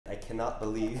cannot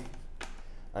believe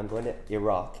I'm going to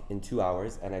Iraq in 2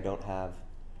 hours and I don't have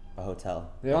a hotel.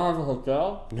 You don't have a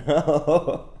hotel?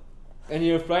 No. And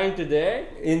you're flying today?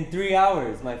 In 3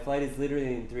 hours. My flight is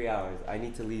literally in 3 hours. I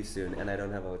need to leave soon and I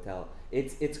don't have a hotel.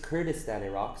 It's Kurdistan,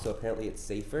 Iraq, so apparently it's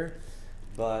safer.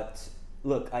 But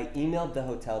look, I emailed the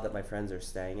hotel that my friends are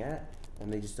staying at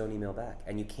and they just don't email back.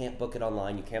 And you can't book it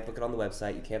online, you can't book it on the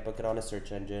website, you can't book it on a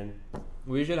search engine.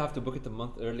 We usually have to book it a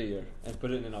month earlier and put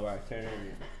it in our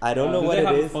itinerary. I don't know what it is.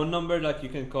 Do they have a phone number like you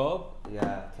can call?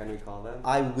 Yeah, can we call them?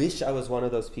 I wish I was one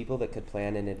of those people that could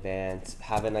plan in advance,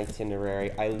 have an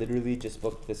itinerary. I literally just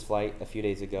booked this flight a few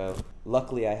days ago.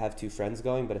 Luckily, I have 2 friends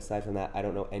going, but aside from that, I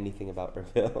don't know anything about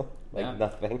Erbil.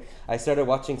 Nothing. I started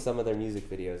watching some of their music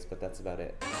videos, but that's about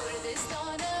it.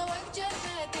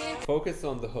 Focus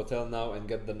on the hotel now and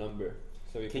get the number.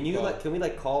 So you can we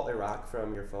call Iraq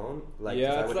from your phone?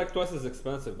 Yeah, it's like twice as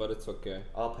expensive, but it's okay.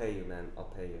 I'll pay you, man.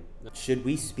 I'll pay you. No. Should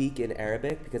we speak in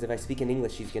Arabic? Because if I speak in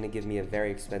English, she's gonna give me a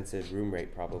very expensive room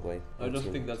rate, probably. I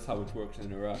don't think that's how it works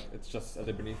in Iraq. It's just a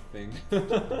Lebanese thing.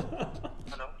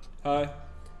 Hello. Hi.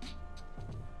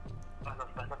 اهلا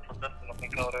وسهلا تفضل.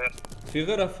 في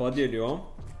غرف فاضية اليوم؟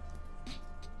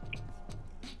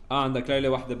 عندك ليلة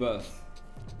واحدة بس.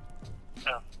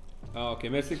 اوكي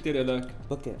ميرسي كتير لك.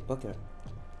 Book it.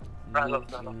 No,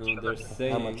 they're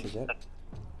saying. How much is it?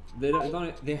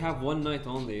 They have one night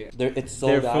only. It's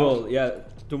sold out? They're full, yeah.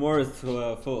 Tomorrow is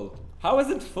full. How is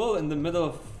it full in the middle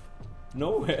of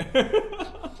nowhere?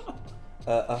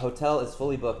 A hotel is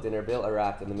fully booked in Erbil,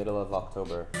 Iraq in the middle of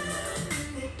October.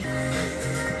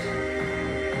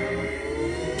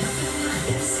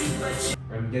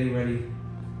 I'm getting ready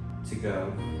to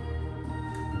go.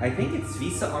 I think it's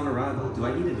visa on arrival. Do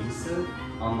I need a visa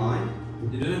online?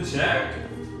 You didn't check?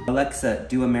 Alexa,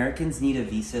 do Americans need a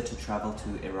visa to travel to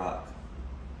Iraq?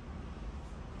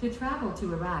 To travel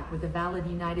to Iraq with a valid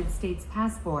United States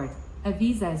passport, a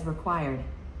visa is required.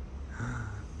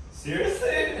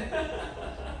 Seriously?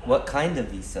 What kind of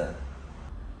visa?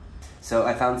 So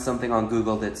I found something on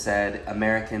Google that said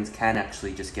Americans can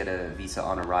actually just get a visa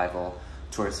on arrival,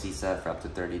 tourist visa for up to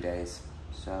 30 days.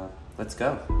 So let's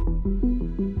go.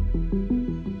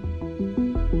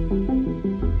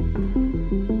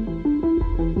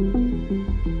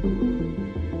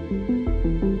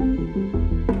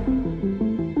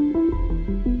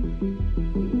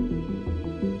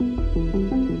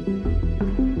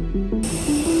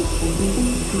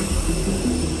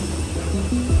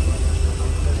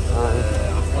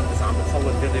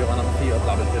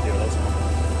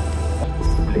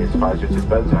 Please find your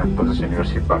seatbelt and position your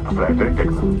seat back after entering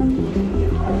Texas.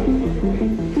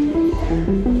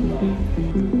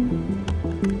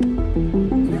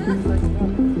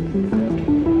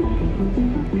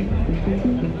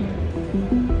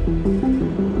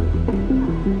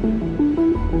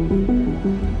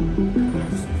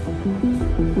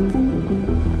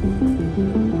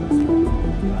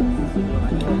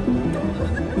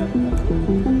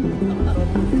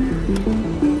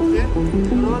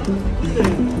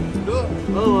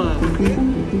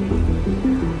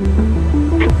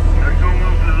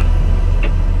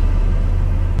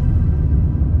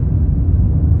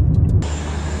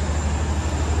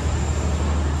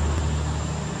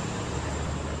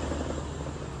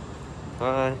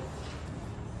 Bye.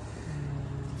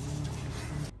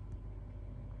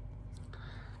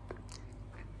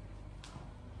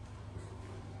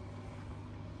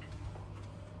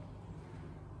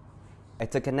 I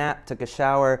took a nap, took a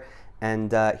shower,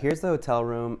 and here's the hotel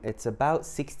room. It's about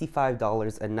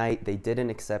 $65 a night. They didn't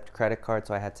accept credit card,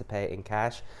 so I had to pay in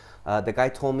cash. The guy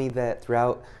told me that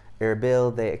throughout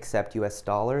Erbil, they accept US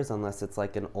dollars unless it's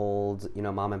like an old,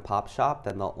 mom and pop shop,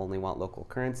 then they'll only want local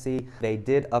currency. They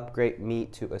did upgrade me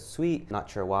to a suite, not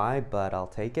sure why, but I'll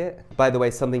take it. By the way,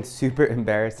 something super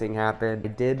embarrassing happened. I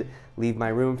did leave my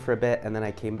room for a bit and then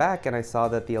I came back and I saw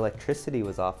that the electricity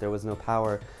was off. There was no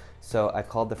power. So I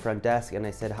called the front desk and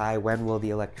I said, hi, when will the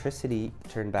electricity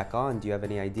turn back on? Do you have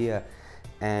any idea?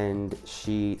 And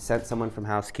she sent someone from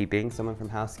housekeeping. Someone from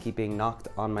housekeeping knocked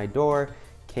on my door,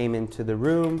 came into the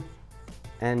room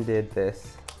and did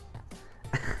this.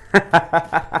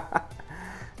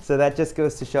 So that just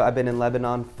goes to show I've been in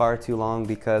Lebanon far too long,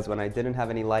 because when I didn't have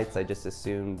any lights, I just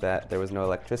assumed that there was no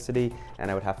electricity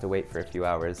and I would have to wait for a few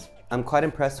hours. I'm quite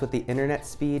impressed with the internet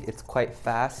speed. It's quite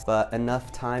fast, but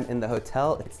enough time in the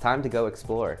hotel, it's time to go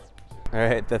explore. All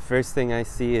right, the first thing I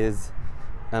see is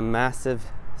a massive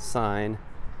sign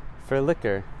for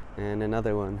liquor and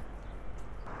another one.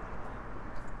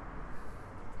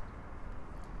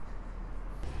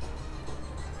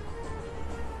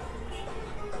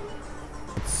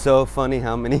 It's so funny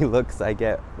how many looks I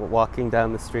get walking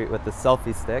down the street with the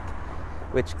selfie stick.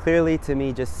 which clearly to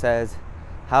me just says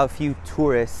how few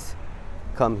tourists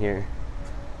come here.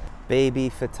 Baby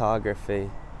photography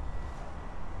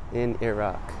in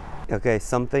Iraq. Okay,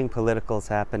 something political is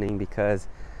happening because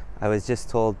I was just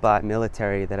told by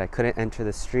military that I couldn't enter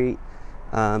the street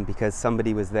because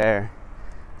somebody was there.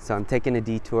 So I'm taking a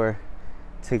detour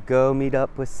to go meet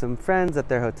up with some friends at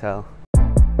their hotel.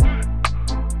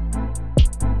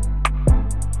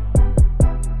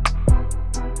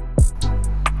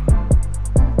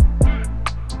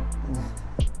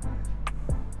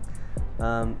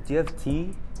 Do you have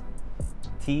tea?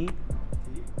 Tea?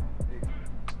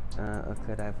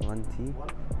 Could I have one tea?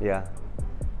 Yeah.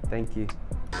 Thank you.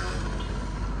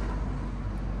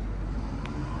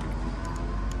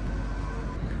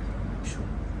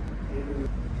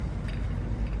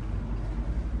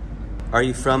 Are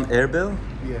you from Erbil?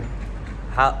 Yeah.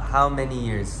 How many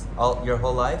years? Your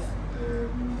whole life?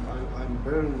 I'm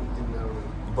born in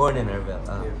Erbil. Born in Erbil.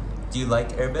 Yeah. Do you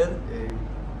like Erbil?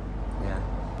 Yeah.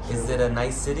 Is it a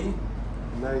nice city?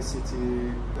 Nice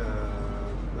city,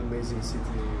 amazing city.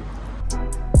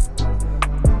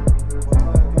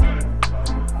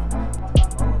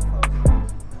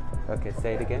 Okay,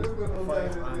 say it again.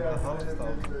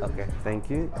 5,500. Okay, thank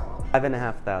you.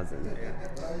 5,500.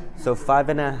 So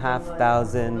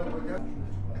 5,500.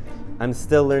 I'm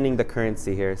still learning the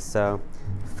currency here. So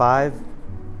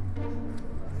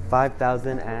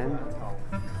 5,000 and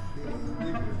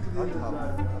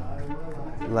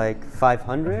like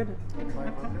 500.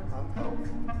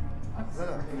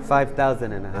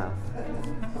 5,000 and a half.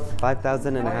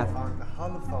 5,000 and a half. 5,000 and a half.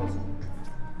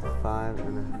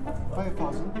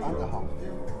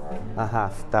 A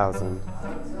half thousand.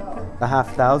 A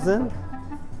half thousand?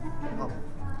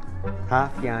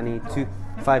 Half yani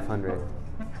 500.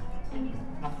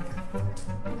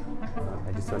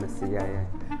 I just want to see, yeah.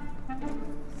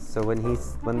 So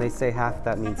when they say half,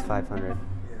 that means 500.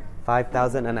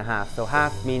 5,000 and a half. So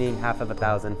half meaning half of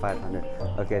 1,500.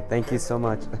 Okay, thank you so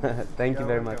much. Thank you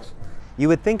very much. You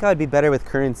would think I'd be better with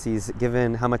currencies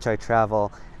given how much I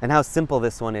travel and how simple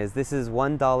this one is. This is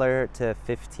 $1 to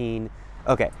 15.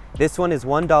 Okay, this one is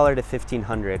 $1 to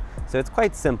 1,500. So it's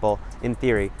quite simple in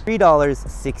theory.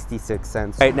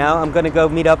 $3.66. Right now I'm gonna go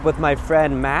meet up with my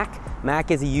friend Mac. Mac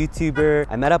is a YouTuber.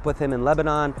 I met up with him in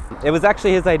Lebanon. It was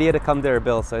actually his idea to come to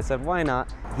Erbil, so I said, why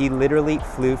not? He literally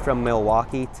flew from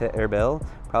Milwaukee to Erbil,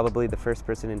 probably the first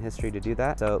person in history to do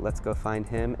that. So let's go find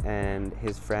him and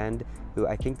his friend, who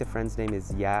I think the friend's name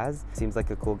is Yaz. Seems like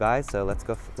a cool guy, so let's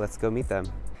go meet them.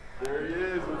 There he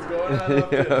is. What's going on?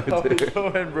 How you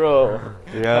doing, bro?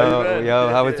 Yo,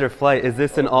 how was your flight? Is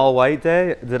this an all-white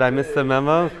day? Did I miss the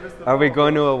memo? Are we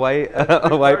going to a white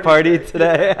party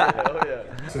today? Hell yeah.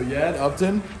 So yeah,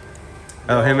 Uptin.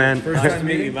 Oh, hey man. First time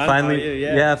meeting you, man. Finally,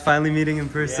 yeah, finally meeting in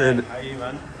person. Yeah, how are you,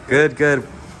 man? Good.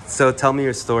 So tell me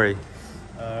your story.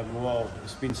 Well,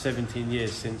 it's been 17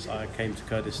 years since I came to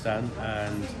Kurdistan,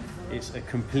 and it's a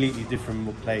completely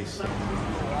different place.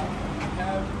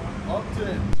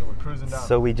 Uptin. So we're cruising down.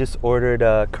 So we just ordered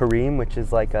Kareem, which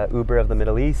is like a Uber of the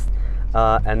Middle East,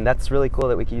 and that's really cool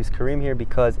that we can use Kareem here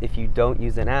because if you don't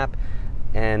use an app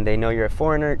and they know you're a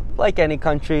foreigner, like any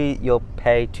country, you'll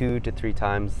pay 2 to 3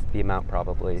 times the amount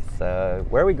probably. So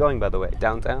where are we going, by the way?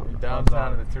 Downtown?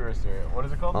 Downtown in the tourist area. What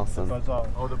is it called? Awesome. The bazaar.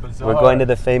 Oh, the bazaar. We're going to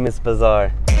the famous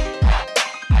bazaar.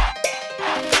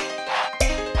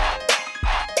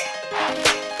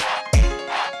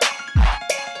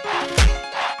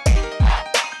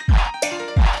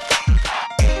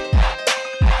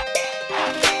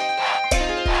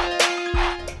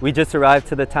 We just arrived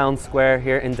to the town square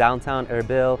here in downtown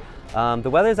Erbil. The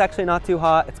weather's actually not too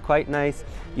hot, it's quite nice.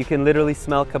 You can literally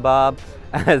smell kebab,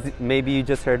 as maybe you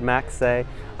just heard Max say.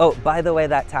 Oh, by the way,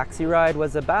 that taxi ride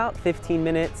was about 15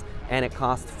 minutes and it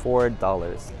cost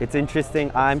 $4. It's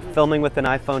interesting, I'm filming with an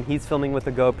iPhone, he's filming with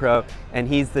a GoPro, and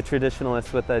he's the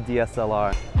traditionalist with a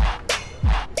DSLR.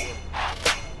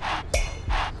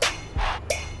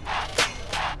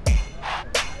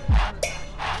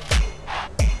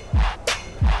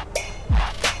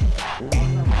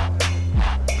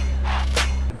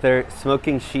 They're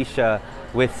smoking shisha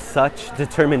with such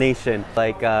determination,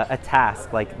 like a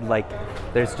task, like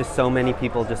there's just so many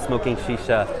people just smoking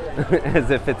shisha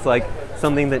as if it's like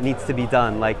something that needs to be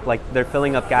done, like they're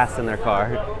filling up gas in their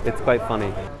car. It's quite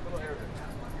funny.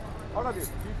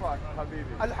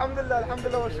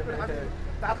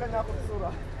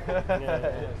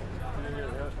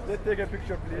 Let's take a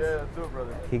picture, please. Yeah, do it,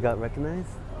 brother. He got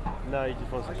recognized? No, he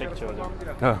just wants a picture with him.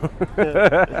 Oh.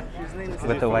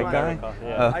 With the white guy?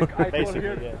 Yeah. Oh. Basically,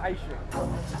 yeah. Is he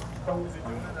doing it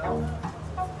now?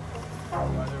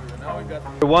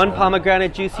 For one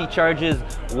pomegranate juice, he charges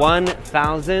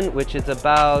 1,000, which is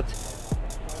about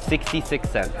 66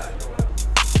 cents.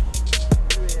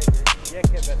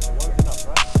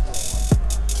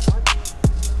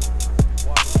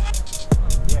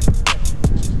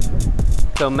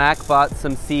 So Mac bought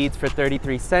some seeds for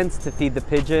 33 cents to feed the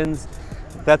pigeons.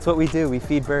 That's what we do, we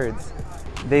feed birds.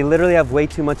 They literally have way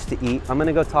too much to eat. I'm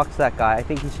gonna go talk to that guy. I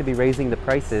think he should be raising the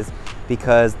prices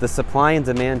because the supply and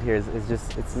demand here is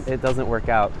just, it doesn't work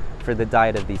out for the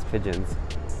diet of these pigeons.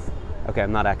 Okay,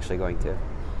 I'm not actually going to.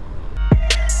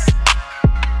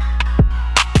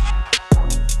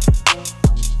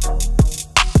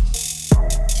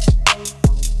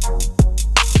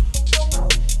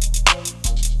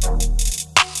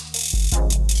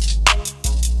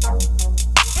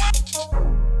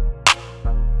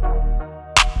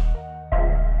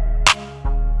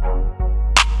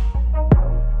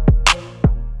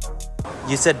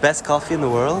 You said best coffee in the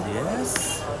world?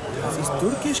 Yes. This is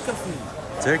Turkish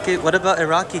coffee. Turkey? What about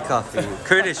Iraqi coffee?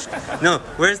 Kurdish? No,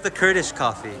 where's the Kurdish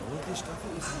coffee? Turkish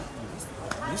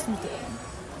coffee is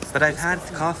But I've had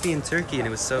coffee in Turkey and it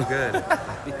was so good.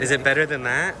 Is it better than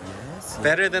that? Yes.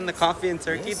 Better than the coffee in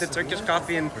Turkey? Yes, the Turkish yes.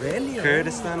 coffee in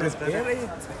Kurdistan is better? Prepare it.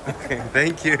 Okay,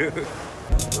 thank you.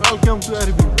 Welcome to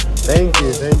Erbil. Thank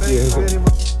you, thank you. Very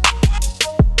much.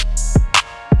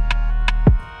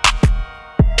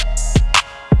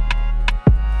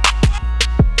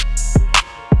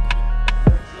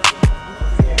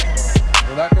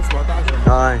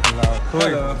 Hi.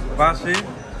 Hello. Bashi.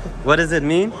 What does it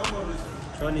mean?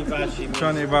 Johnny Bashi.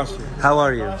 How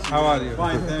are you? How are you?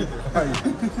 Fine, thank you. How are you?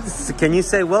 So can you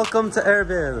say welcome to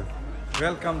Erbil?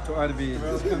 Welcome to Erbil.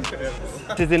 Welcome to Erbil.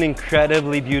 This is an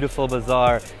incredibly beautiful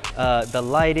bazaar. The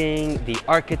lighting, the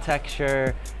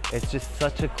architecture, it's just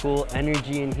such a cool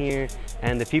energy in here.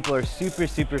 And the people are super,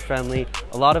 super friendly.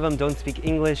 A lot of them don't speak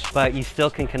English, but you still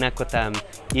can connect with them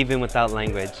even without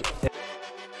language.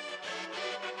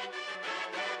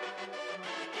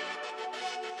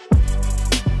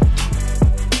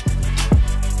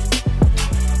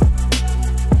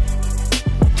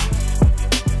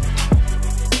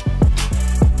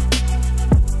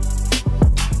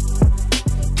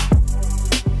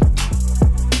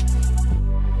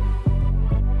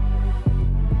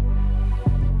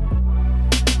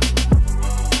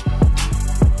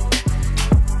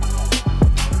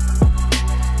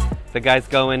 The guy's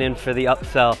going in for the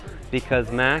upsell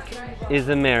because Mac is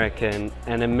American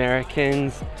and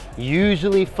Americans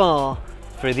usually fall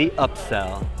for the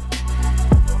upsell.